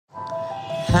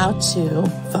How to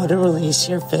photo release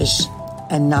your fish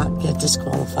and not get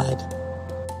disqualified.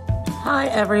 Hi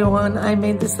everyone, I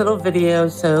made this little video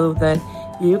so that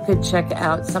you could check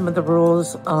out some of the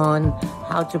rules on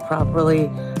how to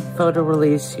properly photo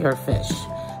release your fish.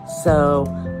 So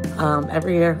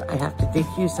every year I have to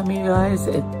DQ some of you guys.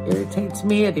 It irritates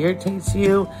me, it irritates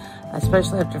you,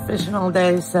 especially after fishing all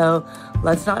day. So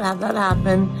let's not have that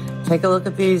happen. Take a look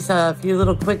at these few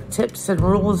little quick tips and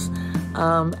rules.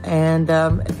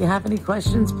 If you have any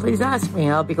questions, please ask me.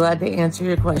 I'll be glad to answer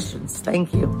your questions.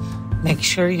 Thank you. Make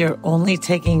sure you're only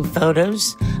taking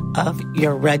photos of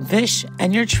your redfish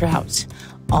and your trout.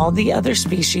 All the other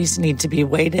species need to be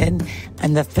weighed in,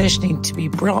 and the fish need to be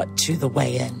brought to the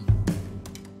weigh-in.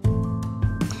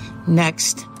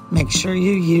 Next, make sure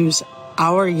you use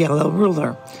our yellow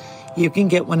ruler. You can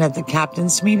get one at the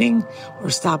captain's meeting or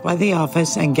stop by the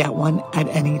office and get one at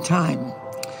any time.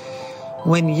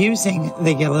 When using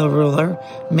the yellow ruler,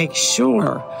 make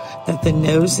sure that the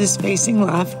nose is facing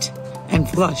left and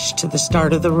flush to the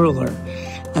start of the ruler,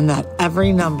 and that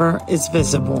every number is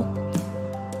visible.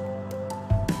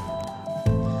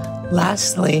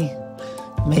 Lastly,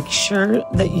 make sure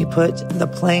that you put the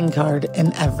playing card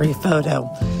in every photo.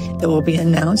 It will be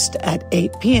announced at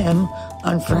 8 p.m.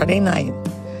 on Friday night.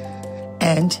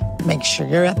 And make sure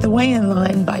you're at the weigh-in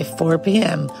line by 4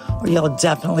 p.m. or you'll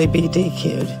definitely be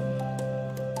DQ'd.